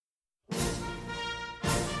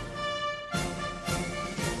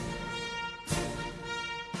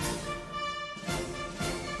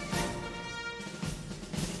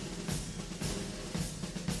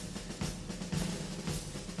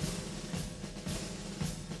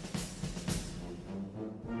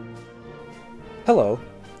Hello,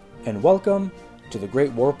 and welcome to the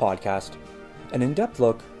Great War Podcast, an in-depth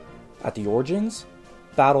look at the origins,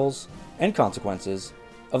 battles, and consequences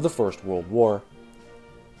of the First World War.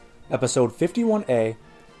 Episode 51A,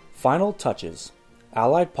 Final Touches,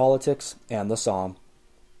 Allied Politics and the Somme.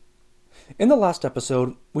 In the last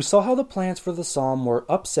episode, we saw how the plans for the Somme were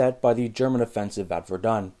upset by the German offensive at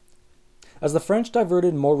Verdun. As the French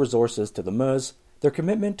diverted more resources to the Meuse, their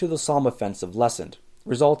commitment to the Somme offensive lessened,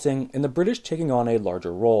 resulting in the British taking on a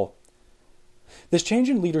larger role. This change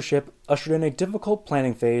in leadership ushered in a difficult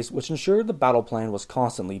planning phase which ensured the battle plan was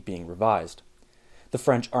constantly being revised. The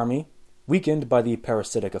French army, weakened by the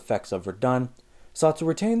parasitic effects of Verdun, sought to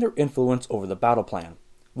retain their influence over the battle plan,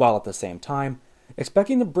 while at the same time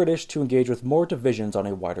expecting the British to engage with more divisions on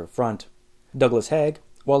a wider front. Douglas Haig,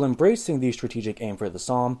 while embracing the strategic aim for the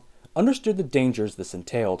Somme, understood the dangers this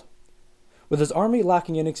entailed. With his army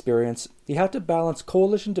lacking in experience, he had to balance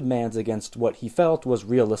coalition demands against what he felt was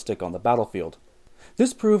realistic on the battlefield.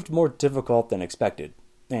 This proved more difficult than expected,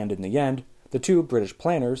 and in the end, the two British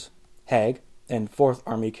planners, Haig and 4th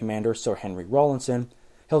Army Commander Sir Henry Rawlinson,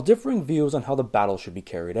 held differing views on how the battle should be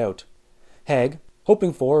carried out. Haig,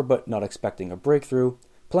 hoping for but not expecting a breakthrough,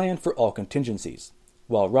 planned for all contingencies,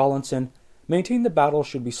 while Rawlinson maintained the battle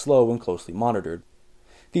should be slow and closely monitored.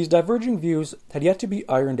 These diverging views had yet to be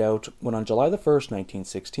ironed out when on July 1,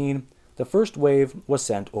 1916, the first wave was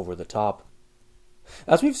sent over the top.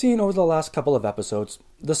 As we've seen over the last couple of episodes,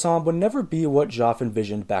 the Somme would never be what Joffre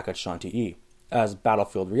envisioned back at Chantilly, as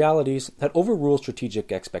battlefield realities had overruled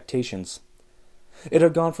strategic expectations. It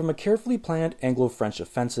had gone from a carefully planned Anglo-French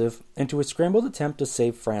offensive into a scrambled attempt to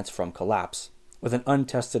save France from collapse, with an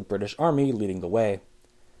untested British army leading the way.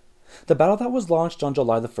 The battle that was launched on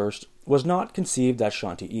July the 1st was not conceived at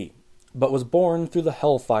Chantilly, but was born through the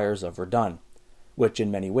hellfires of Verdun, which in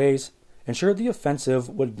many ways ensured the offensive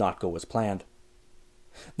would not go as planned.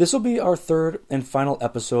 This will be our third and final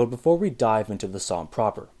episode before we dive into the Somme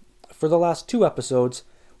proper. For the last two episodes,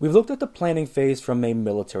 we've looked at the planning phase from a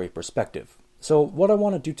military perspective, so what I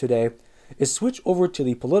want to do today is switch over to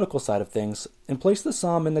the political side of things and place the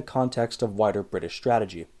Somme in the context of wider British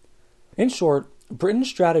strategy. In short, Britain's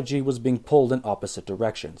strategy was being pulled in opposite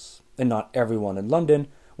directions, and not everyone in London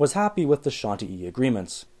was happy with the Chantilly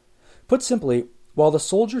agreements. Put simply, while the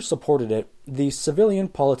soldiers supported it, the civilian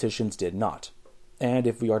politicians did not. And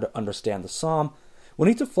if we are to understand the Somme, we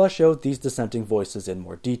need to flesh out these dissenting voices in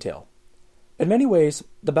more detail. In many ways,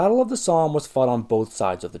 the Battle of the Somme was fought on both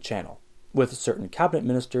sides of the Channel, with certain cabinet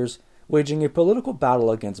ministers waging a political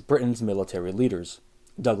battle against Britain's military leaders,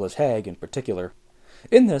 Douglas Haig in particular.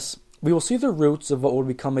 In this, we will see the roots of what would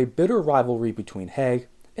become a bitter rivalry between Haig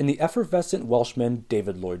and the effervescent Welshman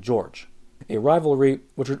David Lloyd George, a rivalry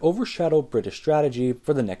which would overshadow British strategy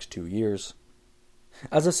for the next 2 years.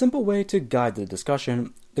 As a simple way to guide the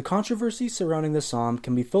discussion, the controversy surrounding the Somme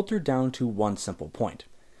can be filtered down to one simple point: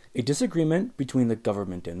 a disagreement between the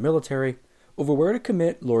government and military over where to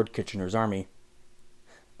commit Lord Kitchener's army.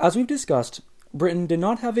 As we've discussed, Britain did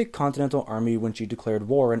not have a continental army when she declared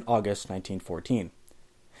war in August 1914.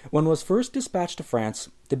 When it was first dispatched to France,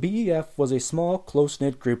 the BEF was a small,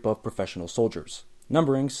 close-knit group of professional soldiers,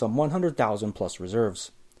 numbering some 100,000 plus reserves.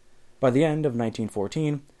 By the end of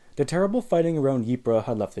 1914, the terrible fighting around Ypres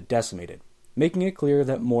had left it decimated, making it clear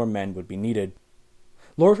that more men would be needed.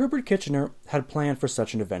 Lord Herbert Kitchener had planned for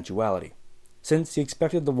such an eventuality. Since he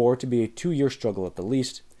expected the war to be a 2-year struggle at the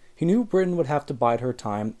least, he knew Britain would have to bide her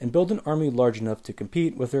time and build an army large enough to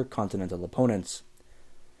compete with her continental opponents.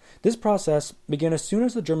 This process began as soon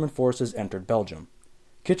as the German forces entered Belgium.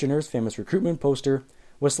 Kitchener's famous recruitment poster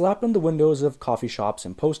was slapped on the windows of coffee shops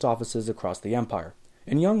and post offices across the empire,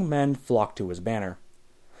 and young men flocked to his banner.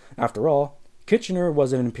 After all, Kitchener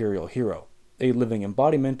was an imperial hero, a living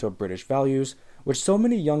embodiment of British values which so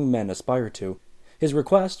many young men aspired to. His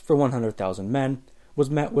request for 100,000 men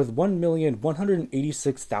was met with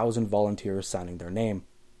 1,186,000 volunteers signing their name.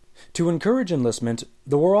 To encourage enlistment,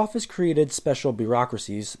 the War Office created special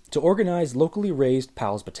bureaucracies to organize locally raised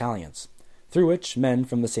PALS battalions, through which men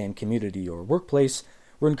from the same community or workplace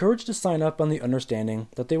were encouraged to sign up on the understanding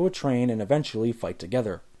that they would train and eventually fight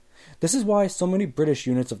together. This is why so many British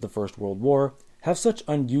units of the First World War have such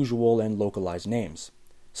unusual and localized names,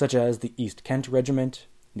 such as the East Kent Regiment,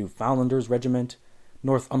 Newfoundlanders Regiment,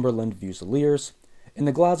 Northumberland Fusiliers, and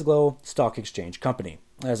the Glasgow Stock Exchange Company,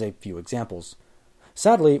 as a few examples.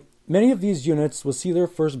 Sadly, many of these units will see their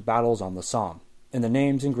first battles on the Somme, and the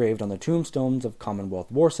names engraved on the tombstones of Commonwealth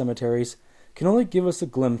war cemeteries can only give us a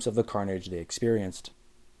glimpse of the carnage they experienced.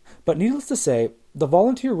 But needless to say, the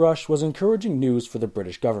volunteer rush was encouraging news for the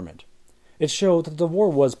British government. It showed that the war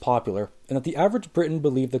was popular, and that the average Briton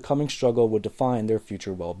believed the coming struggle would define their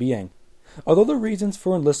future well-being. Although the reasons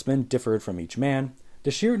for enlistment differed from each man, the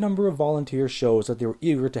sheer number of volunteers shows that they were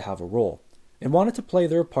eager to have a role, and wanted to play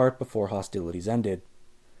their part before hostilities ended.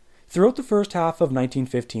 Throughout the first half of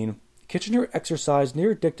 1915, Kitchener exercised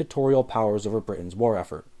near-dictatorial powers over Britain's war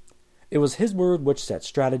effort. It was his word which set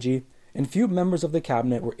strategy, and few members of the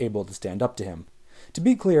cabinet were able to stand up to him. To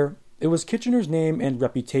be clear, it was Kitchener's name and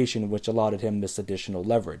reputation which allotted him this additional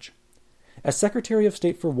leverage. As Secretary of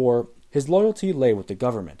State for War, his loyalty lay with the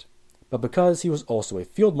government, but because he was also a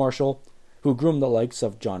field marshal, who groomed the likes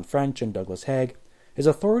of John French and Douglas Haig, his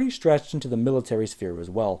authority stretched into the military sphere as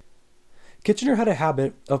well. Kitchener had a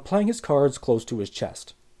habit of playing his cards close to his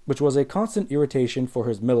chest, which was a constant irritation for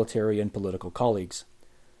his military and political colleagues.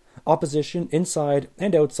 Opposition inside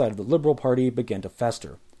and outside of the Liberal Party began to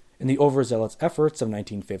fester, and the overzealous efforts of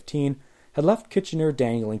 1915 had left Kitchener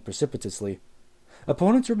dangling precipitously.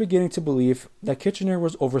 Opponents were beginning to believe that Kitchener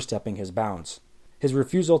was overstepping his bounds. His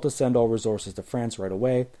refusal to send all resources to France right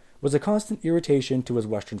away was a constant irritation to his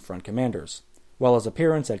Western Front commanders, while his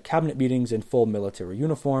appearance at cabinet meetings in full military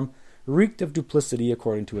uniform reeked of duplicity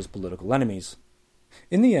according to his political enemies.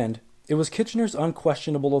 In the end, it was Kitchener's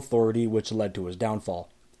unquestionable authority which led to his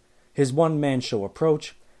downfall. His one-man show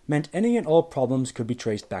approach meant any and all problems could be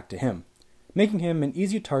traced back to him, making him an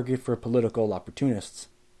easy target for political opportunists.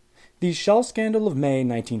 The shell scandal of May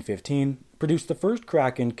 1915 produced the first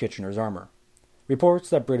crack in Kitchener's armor. Reports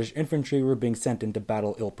that British infantry were being sent into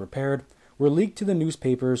battle ill-prepared were leaked to the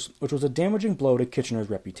newspapers, which was a damaging blow to Kitchener's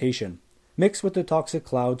reputation. Mixed with the toxic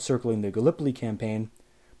cloud circling the Gallipoli campaign,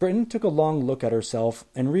 Britain took a long look at herself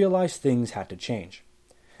and realized things had to change.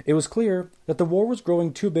 It was clear that the war was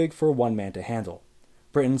growing too big for one man to handle.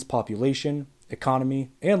 Britain's population, economy,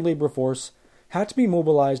 and labor force had to be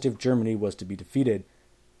mobilized if Germany was to be defeated.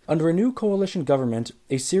 Under a new coalition government,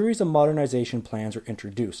 a series of modernization plans were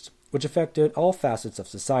introduced, which affected all facets of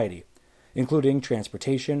society, including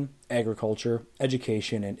transportation, agriculture,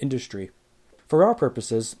 education, and industry. For our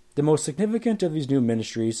purposes, the most significant of these new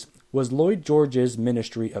ministries was Lloyd George's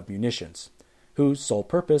Ministry of Munitions, whose sole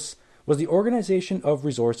purpose was the organization of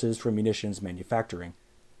resources for munitions manufacturing.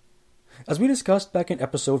 As we discussed back in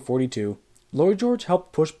episode 42, Lloyd George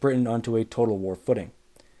helped push Britain onto a total war footing.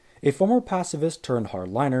 A former pacifist turned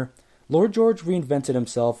hardliner, Lloyd George reinvented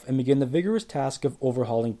himself and began the vigorous task of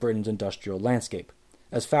overhauling Britain's industrial landscape,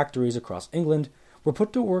 as factories across England were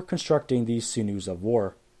put to work constructing these sinews of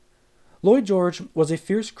war. Lloyd George was a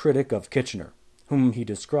fierce critic of Kitchener, whom he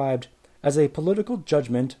described as a political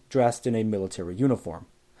judgment dressed in a military uniform.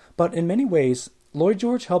 But in many ways, Lloyd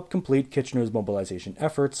George helped complete Kitchener's mobilization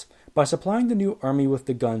efforts by supplying the new army with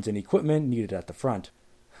the guns and equipment needed at the front.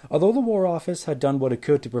 Although the War Office had done what it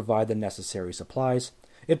could to provide the necessary supplies,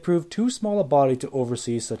 it proved too small a body to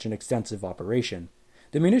oversee such an extensive operation.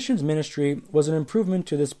 The Munitions Ministry was an improvement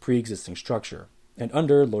to this pre-existing structure, and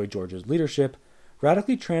under Lloyd George's leadership,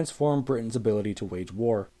 radically transformed Britain's ability to wage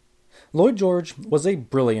war. Lloyd George was a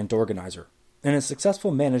brilliant organizer, and his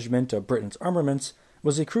successful management of Britain's armaments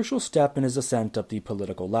was a crucial step in his ascent up the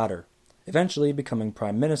political ladder, eventually becoming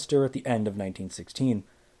Prime Minister at the end of 1916.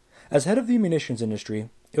 As head of the munitions industry,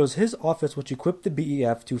 it was his office which equipped the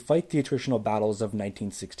BEF to fight the attritional battles of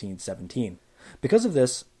 1916-17. Because of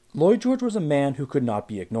this, Lloyd George was a man who could not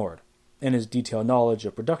be ignored, and his detailed knowledge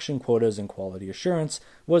of production quotas and quality assurance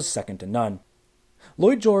was second to none.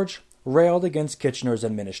 Lloyd George railed against Kitchener's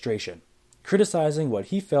administration, criticizing what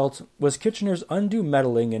he felt was Kitchener's undue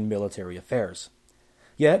meddling in military affairs.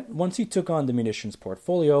 Yet, once he took on the munitions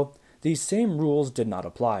portfolio, these same rules did not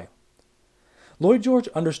apply. Lloyd George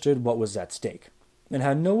understood what was at stake, and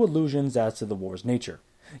had no illusions as to the war's nature,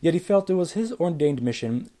 yet he felt it was his ordained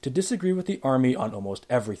mission to disagree with the army on almost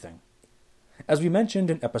everything. As we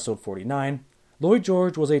mentioned in episode 49, Lloyd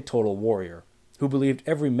George was a total warrior, who believed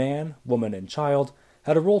every man, woman, and child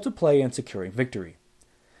had a role to play in securing victory.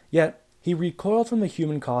 Yet, he recoiled from the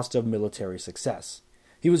human cost of military success.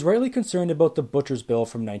 He was rightly concerned about the Butcher's Bill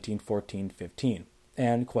from 1914-15,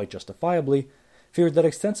 and, quite justifiably, feared that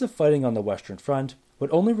extensive fighting on the Western Front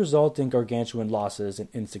would only result in gargantuan losses and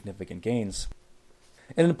insignificant gains.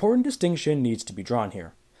 An important distinction needs to be drawn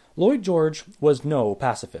here. Lloyd George was no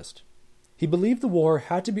pacifist. He believed the war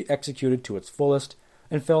had to be executed to its fullest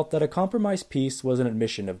and felt that a compromised peace was an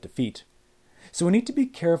admission of defeat. So we need to be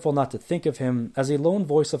careful not to think of him as a lone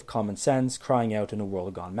voice of common sense crying out in a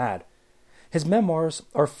world gone mad. His memoirs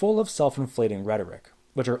are full of self-inflating rhetoric,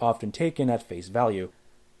 which are often taken at face value.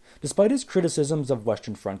 Despite his criticisms of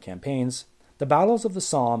Western Front campaigns, the battles of the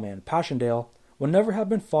Somme and Passchendaele would never have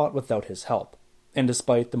been fought without his help, and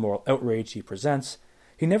despite the moral outrage he presents,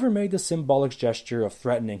 he never made the symbolic gesture of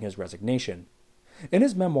threatening his resignation. In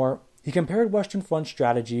his memoir, he compared Western Front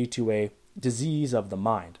strategy to a disease of the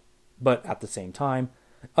mind, but at the same time,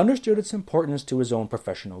 understood its importance to his own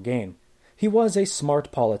professional gain. He was a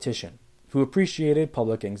smart politician, who appreciated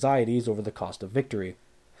public anxieties over the cost of victory.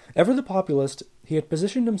 Ever the populist, he had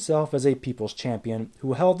positioned himself as a people's champion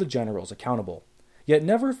who held the generals accountable, yet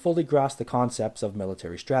never fully grasped the concepts of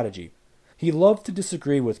military strategy. He loved to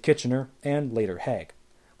disagree with Kitchener and later Haig,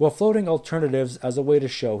 while floating alternatives as a way to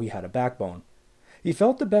show he had a backbone. He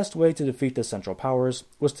felt the best way to defeat the Central Powers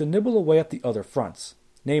was to nibble away at the other fronts,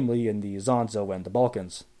 namely in the Zanzo and the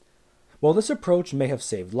Balkans. While this approach may have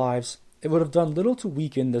saved lives, it would have done little to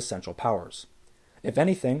weaken the Central Powers. If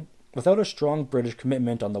anything, without a strong British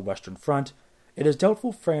commitment on the Western Front, it is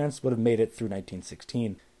doubtful France would have made it through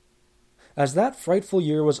 1916. As that frightful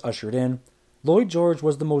year was ushered in, Lloyd George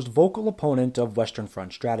was the most vocal opponent of Western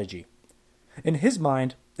Front strategy. In his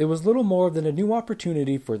mind, it was little more than a new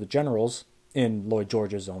opportunity for the generals, in Lloyd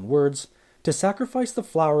George's own words, to sacrifice the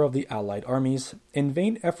flower of the Allied armies in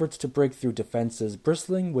vain efforts to break through defenses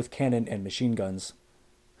bristling with cannon and machine guns.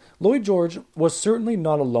 Lloyd George was certainly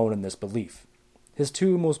not alone in this belief, his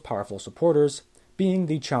two most powerful supporters being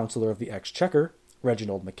the Chancellor of the Exchequer,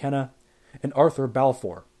 Reginald McKenna, and Arthur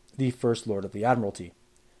Balfour, the First Lord of the Admiralty.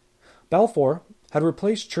 Balfour had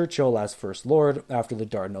replaced Churchill as First Lord after the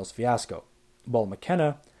Dardanelles fiasco, while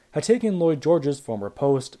McKenna had taken Lloyd George's former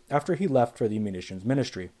post after he left for the Munitions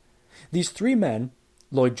Ministry. These three men,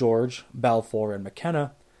 Lloyd George, Balfour, and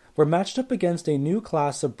McKenna, were matched up against a new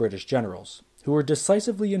class of British generals, who were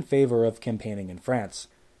decisively in favor of campaigning in France.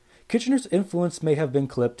 Kitchener's influence may have been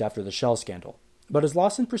clipped after the Shell scandal, but his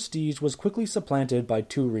loss in prestige was quickly supplanted by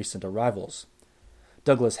two recent arrivals: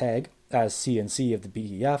 Douglas Haig, as C&C of the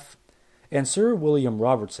BEF, and Sir William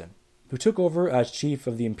Robertson, who took over as Chief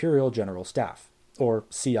of the Imperial General Staff, or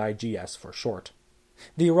CIGS for short.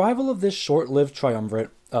 The arrival of this short-lived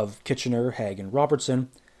triumvirate of Kitchener, Haig, and Robertson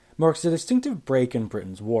marks a distinctive break in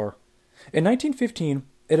Britain's war. In 1915,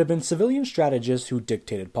 it had been civilian strategists who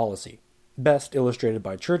dictated policy, best illustrated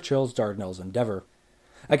by Churchill's Dardanelles endeavor.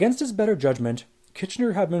 Against his better judgment,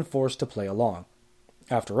 Kitchener had been forced to play along.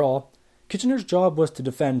 After all, Kitchener's job was to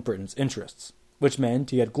defend Britain's interests, which meant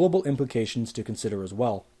he had global implications to consider as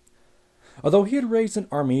well. Although he had raised an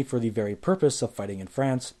army for the very purpose of fighting in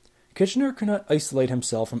France, Kitchener could not isolate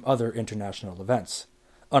himself from other international events.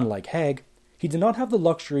 Unlike Haig, he did not have the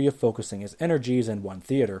luxury of focusing his energies in one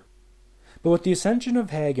theater. But with the ascension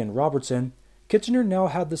of Haig and Robertson, Kitchener now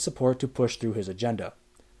had the support to push through his agenda.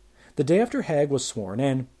 The day after Haig was sworn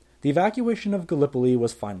in, the evacuation of Gallipoli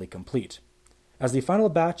was finally complete. As the final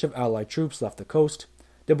batch of Allied troops left the coast,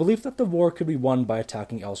 the belief that the war could be won by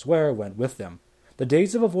attacking elsewhere went with them. The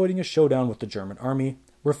days of avoiding a showdown with the German army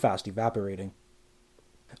were fast evaporating.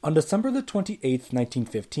 On December the 28th,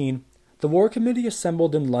 1915, the War Committee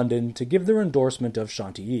assembled in London to give their endorsement of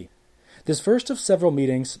Chantilly. This first of several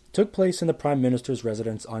meetings took place in the Prime Minister's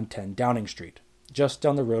residence on 10 Downing Street, just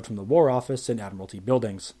down the road from the War Office and Admiralty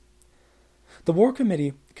buildings. The War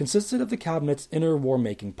Committee consisted of the Cabinet's Inner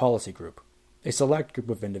War-Making Policy Group, a select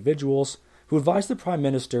group of individuals who advised the Prime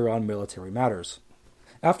Minister on military matters.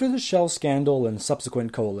 After the Shell scandal and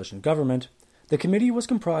subsequent coalition government, the committee was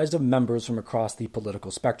comprised of members from across the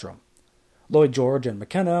political spectrum. Lloyd George and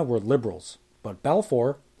McKenna were liberals, but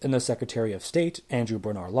Balfour and the Secretary of State, Andrew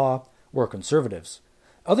Bonar Law, were conservatives.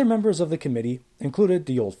 Other members of the committee included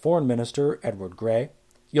the old Foreign Minister, Edward Grey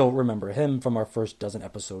 — you'll remember him from our first dozen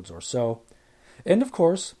episodes or so — and of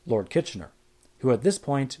course, Lord Kitchener, who at this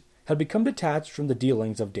point had become detached from the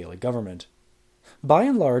dealings of daily government. By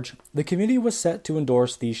and large, the committee was set to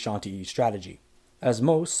endorse the Chantilly strategy, as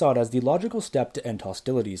most saw it as the logical step to end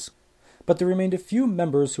hostilities, but there remained a few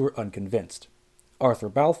members who were unconvinced, Arthur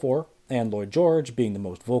Balfour and Lloyd George being the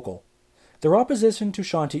most vocal. Their opposition to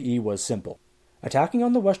Chantilly was simple. Attacking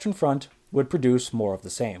on the Western Front would produce more of the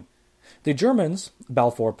same. The Germans,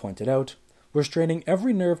 Balfour pointed out, were straining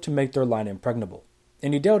every nerve to make their line impregnable,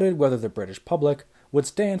 and he doubted whether the British public would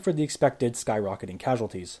stand for the expected skyrocketing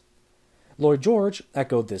casualties. Lloyd George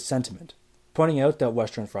echoed this sentiment, pointing out that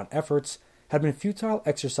Western Front efforts had been futile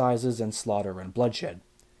exercises in slaughter and bloodshed.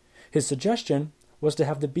 His suggestion was to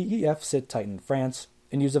have the BEF sit tight in France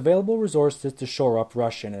and use available resources to shore up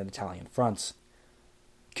Russian and Italian fronts.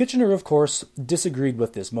 Kitchener, of course, disagreed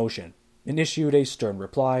with this motion and issued a stern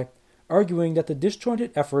reply, arguing that the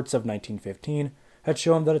disjointed efforts of 1915 had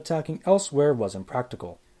shown that attacking elsewhere was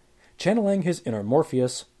impractical. Channeling his inner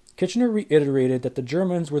Morpheus, Kitchener reiterated that the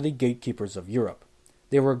Germans were the gatekeepers of Europe.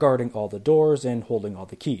 They were guarding all the doors and holding all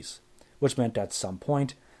the keys, which meant at some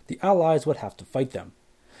point the Allies would have to fight them.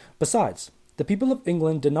 Besides, the people of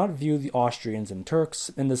England did not view the Austrians and Turks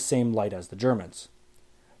in the same light as the Germans.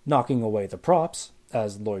 Knocking away the props,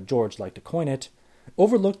 as Lloyd George liked to coin it,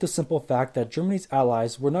 overlooked the simple fact that Germany's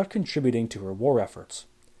allies were not contributing to her war efforts.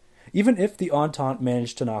 Even if the Entente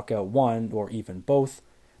managed to knock out one, or even both,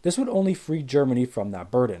 this would only free Germany from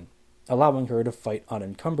that burden, allowing her to fight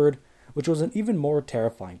unencumbered, which was an even more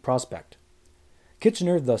terrifying prospect.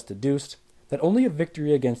 Kitchener thus deduced that only a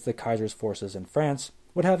victory against the Kaiser's forces in France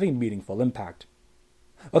would have a meaningful impact.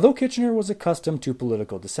 Although Kitchener was accustomed to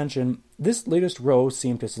political dissension, this latest row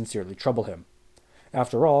seemed to sincerely trouble him.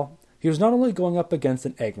 After all, he was not only going up against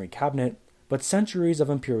an angry cabinet, but centuries of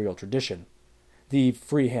imperial tradition. The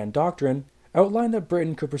free-hand doctrine outlined that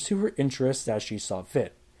Britain could pursue her interests as she saw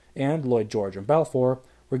fit, and Lloyd George and Balfour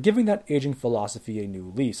were giving that aging philosophy a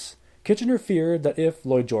new lease. Kitchener feared that if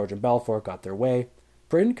Lloyd George and Balfour got their way,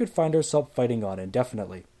 Britain could find herself fighting on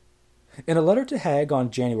indefinitely. In a letter to Haig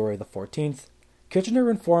on January the 14th,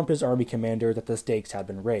 Kitchener informed his army commander that the stakes had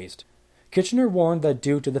been raised. Kitchener warned that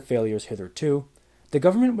due to the failures hitherto, the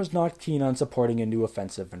government was not keen on supporting a new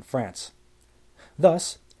offensive in France.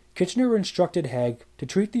 Thus, Kitchener instructed Haig to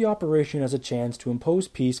treat the operation as a chance to impose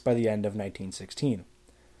peace by the end of 1916.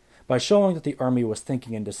 By showing that the army was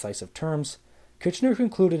thinking in decisive terms, Kitchener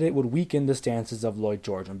concluded it would weaken the stances of Lloyd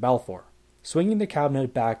George and Balfour, swinging the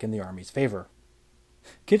cabinet back in the army's favor.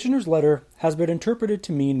 Kitchener's letter has been interpreted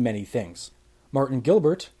to mean many things. Martin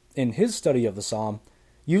Gilbert, in his study of the Somme,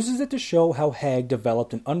 uses it to show how Haig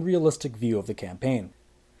developed an unrealistic view of the campaign.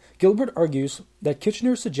 Gilbert argues that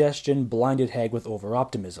Kitchener's suggestion blinded Haig with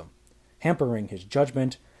over-optimism, hampering his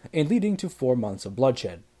judgment and leading to 4 months of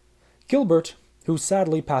bloodshed. Gilbert, who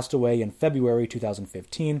sadly passed away in February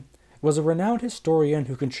 2015, was a renowned historian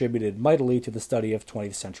who contributed mightily to the study of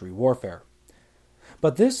 20th century warfare.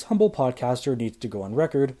 But this humble podcaster needs to go on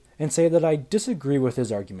record and say that I disagree with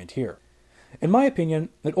his argument here. In my opinion,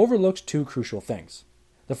 it overlooks 2 crucial things.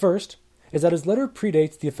 The first is that his letter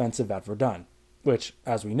predates the offensive at Verdun, which,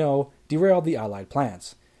 as we know, derailed the Allied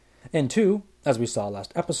plans. And 2, as we saw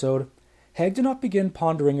last episode, Haig did not begin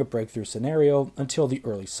pondering a breakthrough scenario until the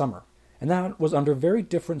early summer, and that was under very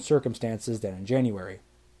different circumstances than in January.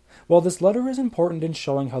 While this letter is important in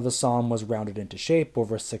showing how the Somme was rounded into shape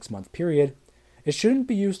over a 6-month period, it shouldn't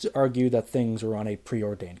be used to argue that things were on a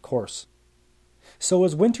preordained course. So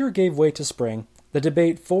as winter gave way to spring, the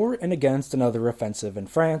debate for and against another offensive in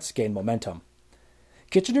France gained momentum.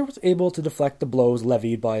 Kitchener was able to deflect the blows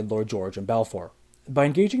levied by Lord George and Balfour, by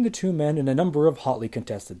engaging the two men in a number of hotly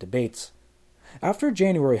contested debates. After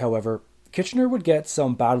January, however, Kitchener would get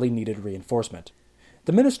some badly needed reinforcement.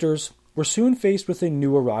 The ministers were soon faced with a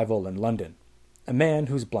new arrival in London, a man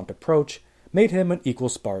whose blunt approach made him an equal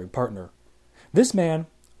sparring partner. This man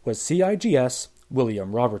was CIGS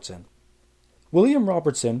William Robertson. William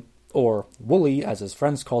Robertson, or Wooly as his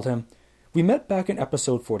friends called him, we met back in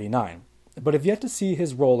episode 49, but have yet to see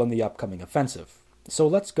his role in the upcoming offensive, so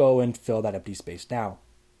let's go and fill that empty space now.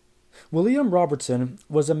 William Robertson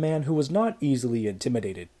was a man who was not easily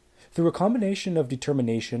intimidated. Through a combination of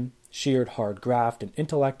determination, sheer hard graft, and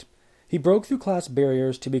intellect, he broke through class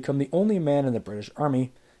barriers to become the only man in the British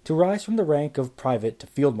Army to rise from the rank of private to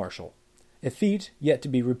field marshal, a feat yet to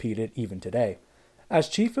be repeated even today. As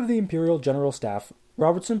chief of the Imperial General Staff,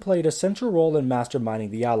 Robertson played a central role in masterminding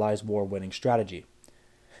the Allies' war-winning strategy.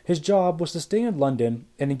 His job was to stay in London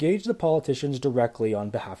and engage the politicians directly on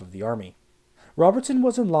behalf of the army. Robertson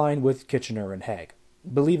was in line with Kitchener and Haig,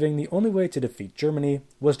 believing the only way to defeat Germany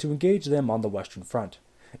was to engage them on the Western Front.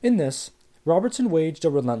 In this, Robertson waged a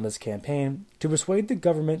relentless campaign to persuade the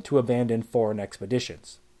government to abandon foreign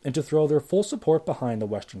expeditions and to throw their full support behind the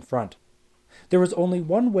Western Front. There was only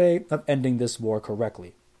one way of ending this war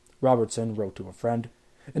correctly, Robertson wrote to a friend,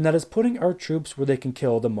 and that is putting our troops where they can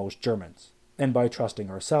kill the most Germans, and by trusting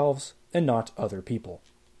ourselves and not other people.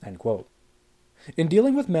 End quote. In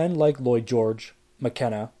dealing with men like Lloyd George,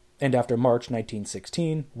 McKenna, and after March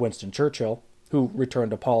 1916, Winston Churchill, who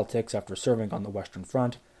returned to politics after serving on the Western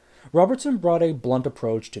Front, Robertson brought a blunt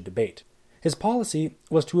approach to debate. His policy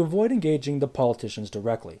was to avoid engaging the politicians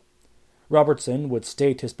directly. Robertson would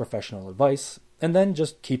state his professional advice, and then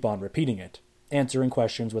just keep on repeating it, answering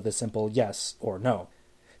questions with a simple yes or no.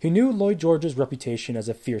 He knew Lloyd George's reputation as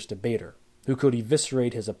a fierce debater, who could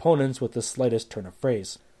eviscerate his opponents with the slightest turn of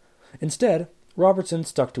phrase. Instead, Robertson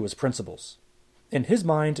stuck to his principles. In his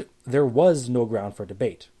mind, there was no ground for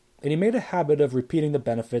debate, and he made a habit of repeating the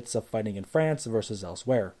benefits of fighting in France versus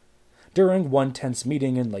elsewhere. During one tense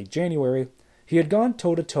meeting in late January, he had gone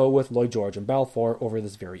toe-to-toe with Lloyd George and Balfour over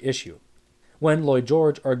this very issue. When Lloyd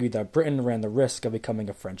George argued that Britain ran the risk of becoming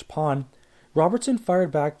a French pawn, Robertson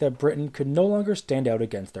fired back that Britain could no longer stand out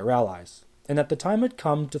against their allies, and that the time had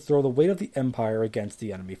come to throw the weight of the empire against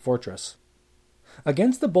the enemy fortress.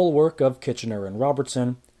 Against the bulwark of Kitchener and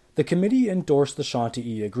Robertson, the committee endorsed the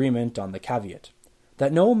Chantilly Agreement on the caveat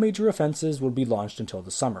that no major offensives would be launched until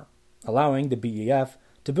the summer, allowing the BEF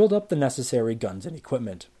to build up the necessary guns and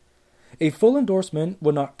equipment. A full endorsement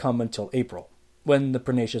would not come until April, when the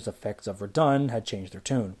pernicious effects of Verdun had changed their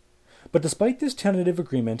tune. But despite this tentative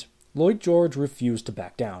agreement, Lloyd George refused to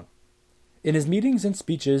back down. In his meetings and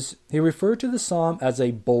speeches, he referred to the Somme as a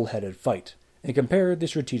bull-headed fight, and compared the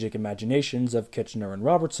strategic imaginations of Kitchener and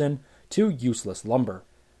Robertson to useless lumber.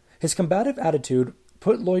 His combative attitude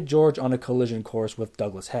put Lloyd George on a collision course with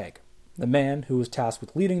Douglas Haig, the man who was tasked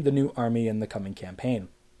with leading the new army in the coming campaign.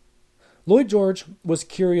 Lloyd George was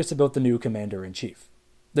curious about the new commander-in-chief.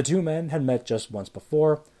 The two men had met just once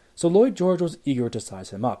before, so Lloyd George was eager to size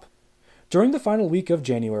him up. During the final week of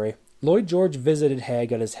January, Lloyd George visited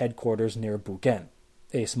Haig at his headquarters near Bouquin,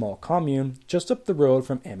 a small commune just up the road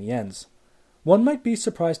from Amiens. One might be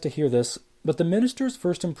surprised to hear this, but the minister's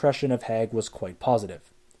first impression of Haig was quite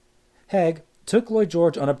positive. Haig took Lloyd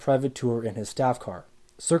George on a private tour in his staff car,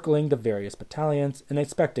 circling the various battalions and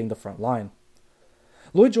inspecting the front line.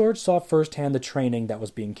 Lloyd George saw firsthand the training that was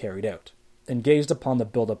being carried out, and gazed upon the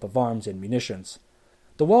buildup of arms and munitions.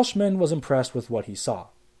 The Welshman was impressed with what he saw,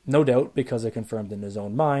 no doubt because it confirmed in his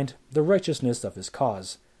own mind the righteousness of his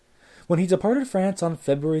cause. When he departed France on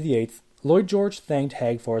February the 8th, Lloyd George thanked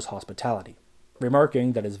Haig for his hospitality,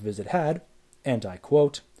 remarking that his visit had, and I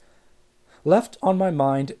quote, left on my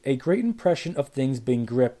mind a great impression of things being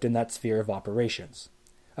gripped in that sphere of operations.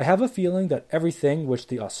 I have a feeling that everything which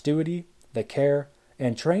the assiduity, the care,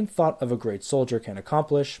 and trained thought of a great soldier can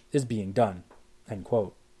accomplish is being done. End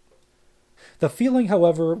quote. The feeling,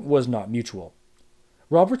 however, was not mutual.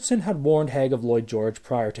 Robertson had warned Haig of Lloyd George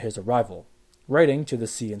prior to his arrival, writing to the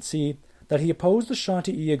C&C that he opposed the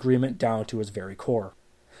Chantilly Agreement down to his very core.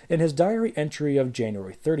 In his diary entry of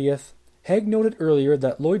January 30th, Haig noted earlier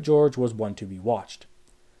that Lloyd George was one to be watched.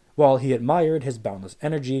 While he admired his boundless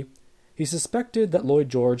energy, he suspected that Lloyd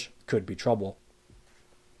George could be trouble.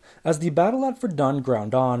 As the battle at Verdun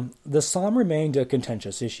ground on, the Somme remained a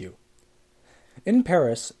contentious issue. In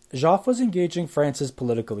Paris, Joffre was engaging France's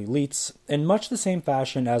political elites in much the same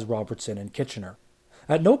fashion as Robertson and Kitchener.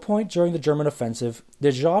 At no point during the German offensive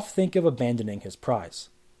did Joffre think of abandoning his prize.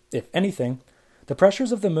 If anything, the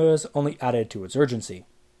pressures of the Meuse only added to its urgency.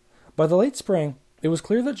 By the late spring, it was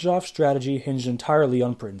clear that Joffre's strategy hinged entirely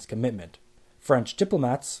on Britain's commitment. French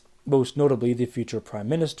diplomats, most notably the future Prime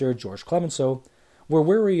Minister Georges Clemenceau, were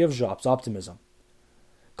wary of Joffre's optimism.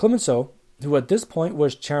 Clemenceau, who at this point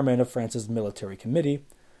was chairman of France's military committee,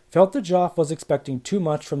 felt that Joffre was expecting too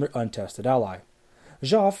much from their untested ally.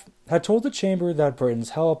 Joffre had told the chamber that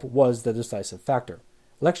Britain's help was the decisive factor.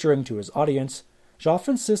 Lecturing to his audience, Joffre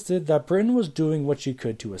insisted that Britain was doing what she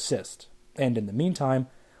could to assist, and in the meantime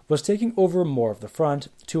was taking over more of the front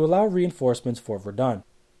to allow reinforcements for Verdun.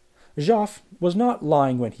 Joffre was not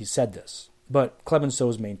lying when he said this, but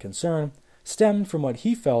Clemenceau's main concern stemmed from what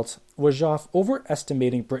he felt was Joffre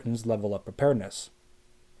overestimating Britain's level of preparedness.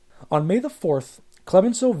 On May the 4th,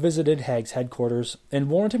 Clemenceau visited Haig's headquarters and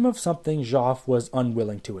warned him of something Joffre was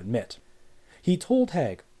unwilling to admit. He told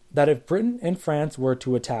Haig that if Britain and France were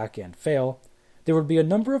to attack and fail, there would be a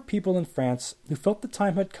number of people in France who felt the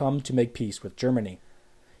time had come to make peace with Germany.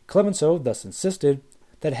 Clemenceau thus insisted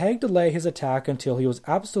that Haig delay his attack until he was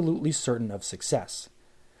absolutely certain of success.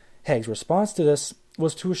 Haig's response to this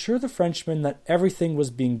was to assure the Frenchmen that everything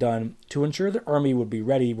was being done to ensure the army would be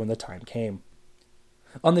ready when the time came.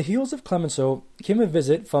 On the heels of Clemenceau came a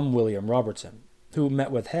visit from William Robertson, who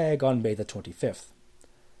met with Haig on May the 25th.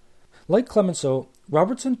 Like Clemenceau,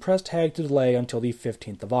 Robertson pressed Haig to delay until the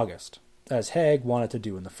 15th of August, as Haig wanted to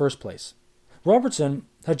do in the first place. Robertson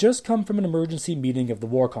had just come from an emergency meeting of the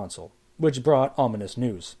War Council, which brought ominous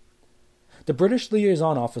news. The British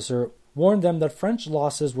liaison officer warned them that French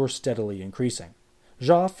losses were steadily increasing.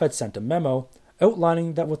 Joffre had sent a memo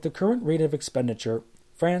outlining that with the current rate of expenditure,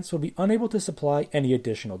 France would be unable to supply any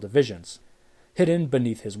additional divisions. Hidden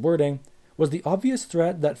beneath his wording was the obvious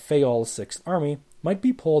threat that Fayoll's Sixth Army might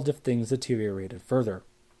be pulled if things deteriorated further.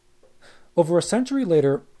 Over a century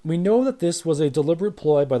later, we know that this was a deliberate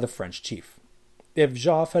ploy by the French chief. If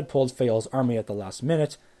Joffre had pulled Fayoll's army at the last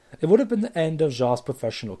minute, it would have been the end of Joffre's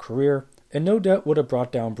professional career, and no doubt would have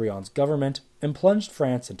brought down Briand's government and plunged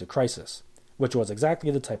France into crisis, which was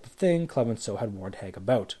exactly the type of thing Clemenceau had warned Haig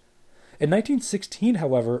about. In 1916,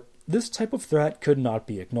 however, this type of threat could not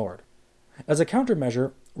be ignored. As a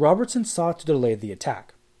countermeasure, Robertson sought to delay the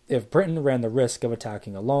attack. If Britain ran the risk of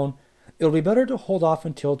attacking alone, it would be better to hold off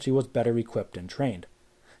until she was better equipped and trained.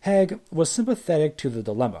 Haig was sympathetic to the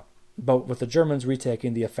dilemma, but with the Germans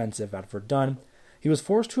retaking the offensive at Verdun, he was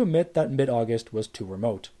forced to admit that mid-August was too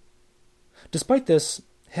remote. Despite this,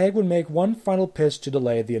 Haig would make one final pitch to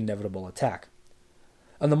delay the inevitable attack.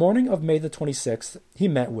 On the morning of May the 26th, he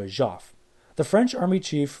met with Joffre. The French army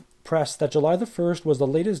chief pressed that July the 1st was the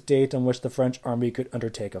latest date on which the French army could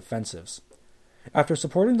undertake offensives. After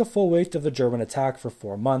supporting the full weight of the German attack for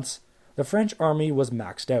 4 months, the French army was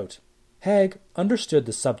maxed out. Haig understood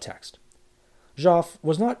the subtext. Joffre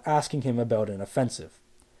was not asking him about an offensive.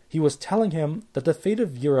 He was telling him that the fate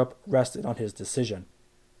of Europe rested on his decision.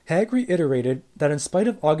 Haig reiterated that in spite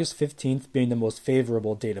of August 15th being the most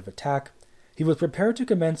favorable date of attack, he was prepared to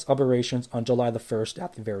commence operations on July the 1st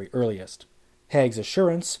at the very earliest. Haig's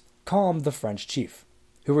assurance calmed the French chief,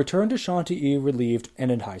 who returned to Chantilly relieved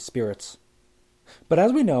and in high spirits. But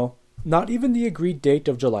as we know, not even the agreed date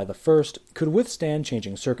of July the 1st could withstand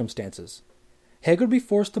changing circumstances. Haig would be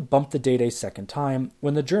forced to bump the date a second time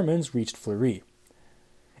when the Germans reached Fleury.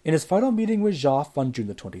 In his final meeting with Joffre on June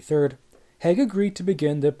the 23rd, Haig agreed to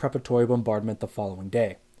begin the preparatory bombardment the following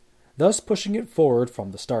day, thus pushing it forward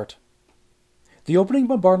from the start. The opening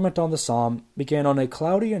bombardment on the Somme began on a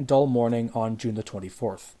cloudy and dull morning on June the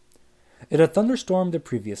 24th. It had thunderstormed the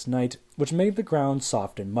previous night, which made the ground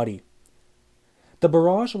soft and muddy. The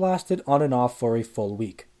barrage lasted on and off for a full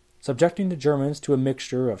week, subjecting the Germans to a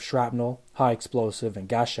mixture of shrapnel, high explosive, and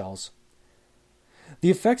gas shells. The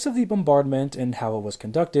effects of the bombardment and how it was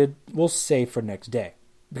conducted we'll save for next day,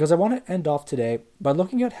 because I want to end off today by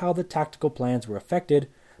looking at how the tactical plans were affected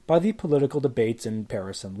by the political debates in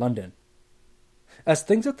Paris and London. As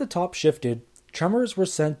things at the top shifted, tremors were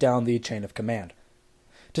sent down the chain of command.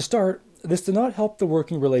 To start, this did not help the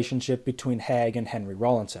working relationship between Haig and Henry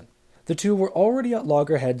Rawlinson. The two were already at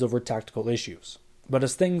loggerheads over tactical issues, but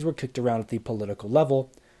as things were kicked around at the political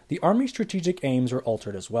level, the Army's strategic aims were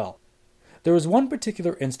altered as well. There is one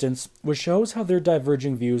particular instance which shows how their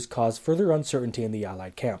diverging views caused further uncertainty in the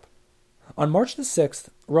Allied camp. On March the 6th,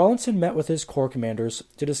 Rawlinson met with his corps commanders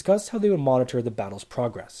to discuss how they would monitor the battle's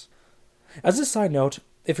progress. As a side note,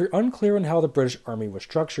 if you're unclear on how the British Army was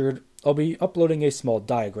structured, I'll be uploading a small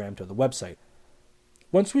diagram to the website.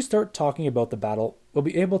 Once we start talking about the battle, we'll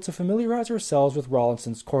be able to familiarize ourselves with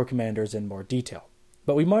Rawlinson's corps commanders in more detail,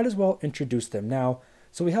 but we might as well introduce them now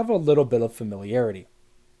so we have a little bit of familiarity.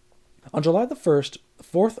 On July the 1st,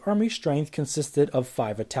 4th Army strength consisted of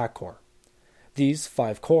 5 attack corps. These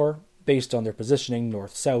 5 corps, based on their positioning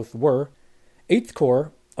north-south, were 8th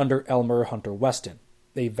Corps under Elmer Hunter Weston,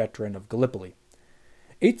 a veteran of Gallipoli.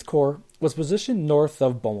 8th Corps was positioned north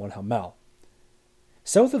of Beaumont-Hamel.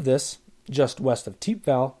 South of this, just west of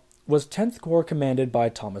Thiepval, was 10th Corps commanded by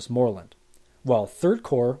Thomas Morland, while 3rd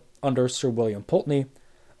Corps, under Sir William Pulteney,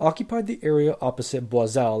 occupied the area opposite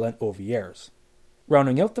Boiselle and Ovillers.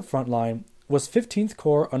 Rounding out the front line was 15th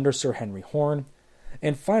Corps under Sir Henry Horne,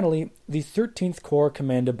 and finally the 13th Corps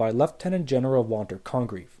commanded by Lieutenant General Walter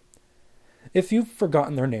Congreve. If you've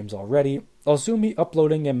forgotten their names already, I'll soon be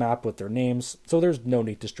uploading a map with their names, so there's no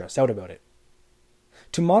need to stress out about it.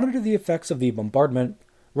 To monitor the effects of the bombardment,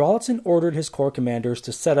 Rawlinson ordered his corps commanders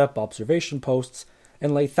to set up observation posts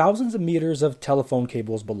and lay thousands of meters of telephone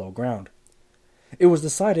cables below ground. It was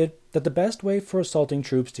decided that the best way for assaulting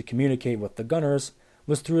troops to communicate with the gunners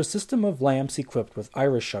was through a system of lamps equipped with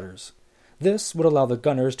iris shutters. This would allow the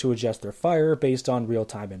gunners to adjust their fire based on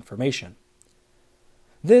real-time information.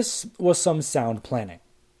 This was some sound planning,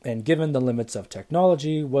 and given the limits of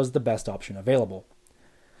technology, was the best option available.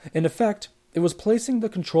 In effect, it was placing the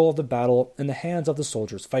control of the battle in the hands of the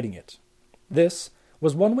soldiers fighting it. This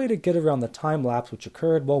was one way to get around the time lapse which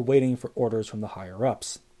occurred while waiting for orders from the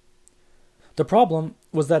higher-ups. The problem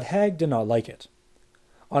was that Haig did not like it.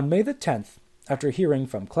 On May the 10th, after hearing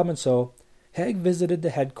from Clemenceau, Haig visited the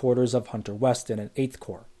headquarters of Hunter Weston and 8th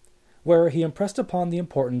Corps, where he impressed upon the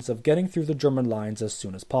importance of getting through the German lines as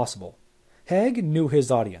soon as possible. Haig knew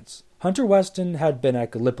his audience. Hunter Weston had been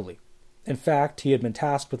at Gallipoli. In fact, he had been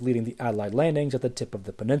tasked with leading the Allied landings at the tip of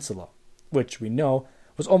the peninsula, which we know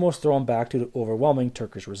was almost thrown back to the overwhelming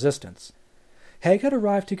Turkish resistance. Haig had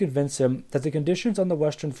arrived to convince him that the conditions on the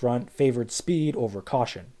Western Front favored speed over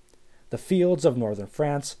caution. The fields of northern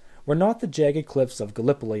France were not the jagged cliffs of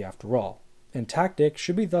Gallipoli after all, and tactics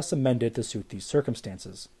should be thus amended to suit these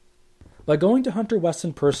circumstances. By going to Hunter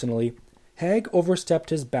Weston personally, Haig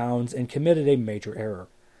overstepped his bounds and committed a major error.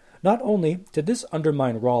 Not only did this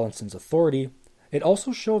undermine Rawlinson's authority, it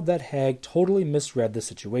also showed that Haig totally misread the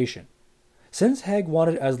situation. Since Haig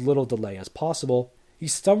wanted as little delay as possible, he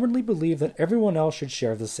stubbornly believed that everyone else should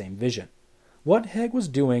share the same vision. What Haig was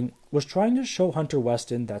doing was trying to show Hunter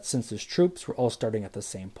Weston that since his troops were all starting at the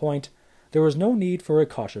same point, there was no need for a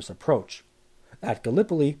cautious approach. At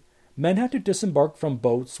Gallipoli, men had to disembark from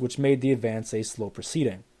boats, which made the advance a slow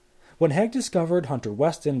proceeding. When Haig discovered Hunter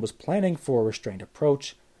Weston was planning for a restrained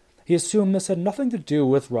approach, he assumed this had nothing to do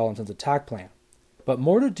with Rawlinson's attack plan, but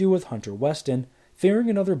more to do with Hunter Weston fearing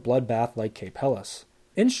another bloodbath like Cape Helles.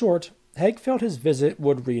 In short, Haig felt his visit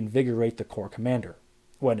would reinvigorate the Corps commander,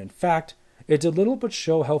 when in fact, it did little but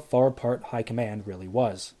show how far apart High Command really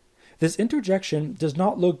was. This interjection does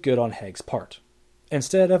not look good on Haig's part.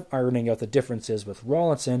 Instead of ironing out the differences with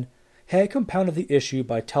Rawlinson, Haig compounded the issue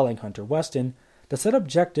by telling Hunter Weston to set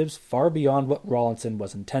objectives far beyond what Rawlinson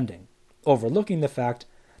was intending, overlooking the fact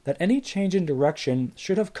that any change in direction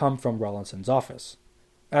should have come from Rawlinson's office.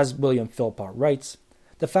 As William Philpott writes,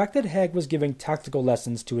 the fact that Haig was giving tactical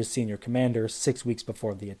lessons to his senior commander 6 weeks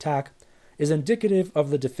before the attack is indicative of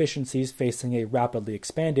the deficiencies facing a rapidly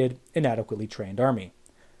expanded, inadequately trained army.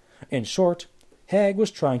 In short, Haig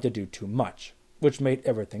was trying to do too much, which made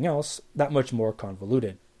everything else that much more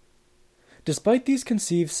convoluted. Despite these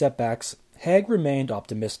conceived setbacks, Haig remained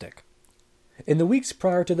optimistic. In the weeks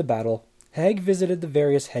prior to the battle, Haig visited the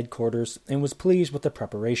various headquarters and was pleased with the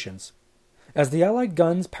preparations. As the Allied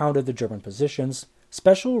guns pounded the German positions,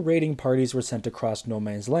 special raiding parties were sent across no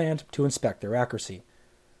man's land to inspect their accuracy.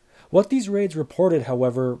 What these raids reported,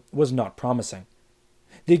 however, was not promising.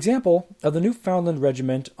 The example of the Newfoundland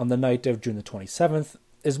Regiment on the night of June the 27th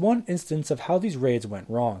is one instance of how these raids went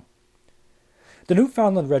wrong. The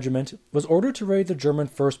Newfoundland Regiment was ordered to raid the German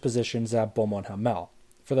first positions at Beaumont-Hamel,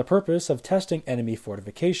 for the purpose of testing enemy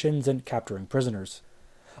fortifications and capturing prisoners.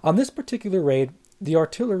 On this particular raid, the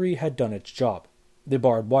artillery had done its job. The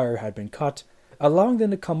barbed wire had been cut, allowing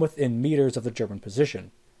them to come within meters of the German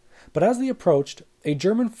position. But as they approached, a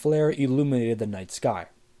German flare illuminated the night sky,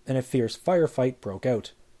 and a fierce firefight broke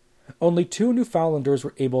out. Only 2 Newfoundlanders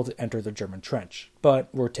were able to enter the German trench,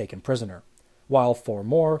 but were taken prisoner, while 4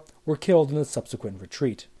 more were killed in the subsequent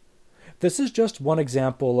retreat. This is just one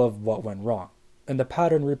example of what went wrong, and the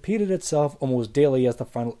pattern repeated itself almost daily as the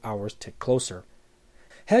final hours ticked closer.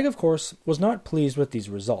 Haig, of course, was not pleased with these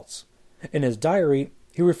results. In his diary,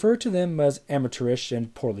 he referred to them as amateurish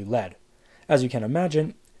and poorly led. As you can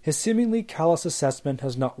imagine, his seemingly callous assessment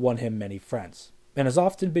has not won him many friends, and has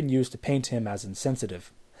often been used to paint him as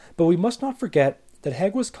insensitive. But we must not forget that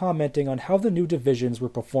Haig was commenting on how the new divisions were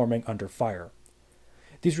performing under fire.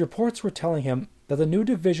 These reports were telling him that the new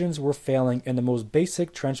divisions were failing in the most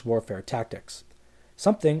basic trench warfare tactics,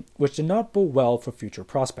 something which did not bode well for future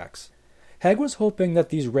prospects. Haig was hoping that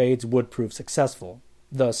these raids would prove successful,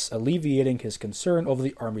 thus alleviating his concern over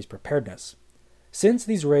the army's preparedness. Since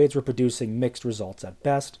these raids were producing mixed results at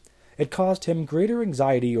best, it caused him greater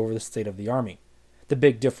anxiety over the state of the army. The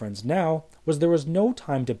big difference now was there was no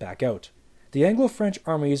time to back out. The Anglo-French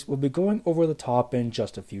armies would be going over the top in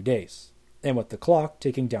just a few days, and with the clock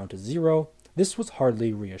ticking down to 0, this was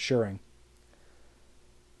hardly reassuring.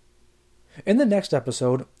 In the next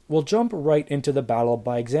episode, we'll jump right into the battle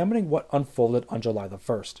by examining what unfolded on July the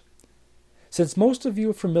 1st. Since most of you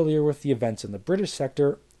are familiar with the events in the British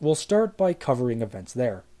sector, we'll start by covering events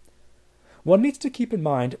there. One needs to keep in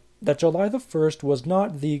mind that July the 1st was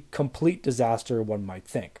not the complete disaster one might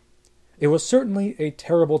think. It was certainly a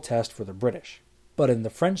terrible test for the British, but in the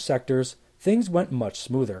French sectors, things went much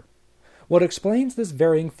smoother. What explains this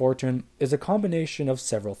varying fortune is a combination of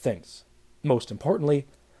several things. Most importantly,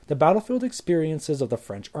 the battlefield experiences of the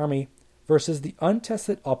French army versus the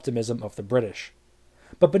untested optimism of the British.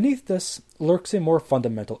 But beneath this lurks a more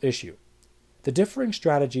fundamental issue: the differing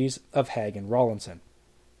strategies of Haig and Rawlinson.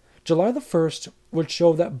 July the 1st would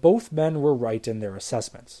show that both men were right in their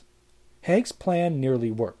assessments. Haig's plan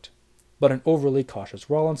nearly worked, but an overly cautious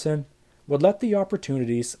Rawlinson would let the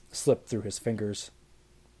opportunities slip through his fingers.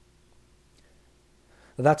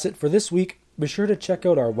 That's it for this week. Be sure to check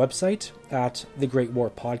out our website at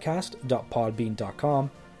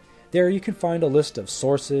thegreatwarpodcast.podbean.com. There you can find a list of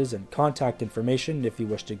sources and contact information if you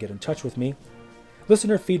wish to get in touch with me.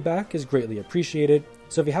 Listener feedback is greatly appreciated,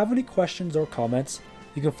 so if you have any questions or comments,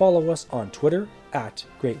 you can follow us on Twitter at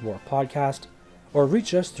Great War Podcast, or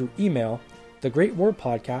reach us through email,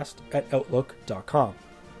 thegreatwarpodcast@outlook.com.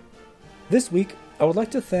 This week, I would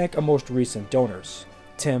like to thank our most recent donors,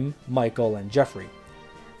 Tim, Michael, and Jeffrey.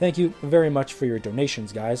 Thank you very much for your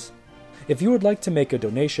donations, guys. If you would like to make a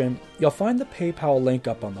donation, you'll find the PayPal link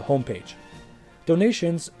up on the homepage.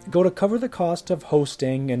 Donations go to cover the cost of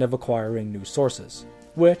hosting and of acquiring new sources,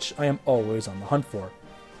 which I am always on the hunt for.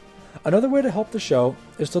 Another way to help the show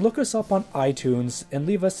is to look us up on iTunes and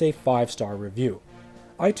leave us a 5-star review.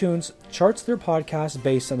 iTunes charts their podcast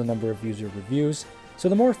based on the number of user reviews, so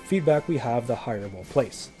the more feedback we have, the higher we'll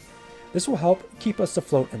place. This will help keep us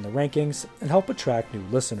afloat in the rankings and help attract new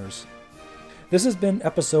listeners. This has been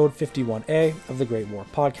episode 51A of the Great War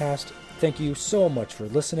Podcast. Thank you so much for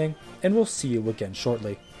listening, and we'll see you again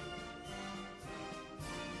shortly.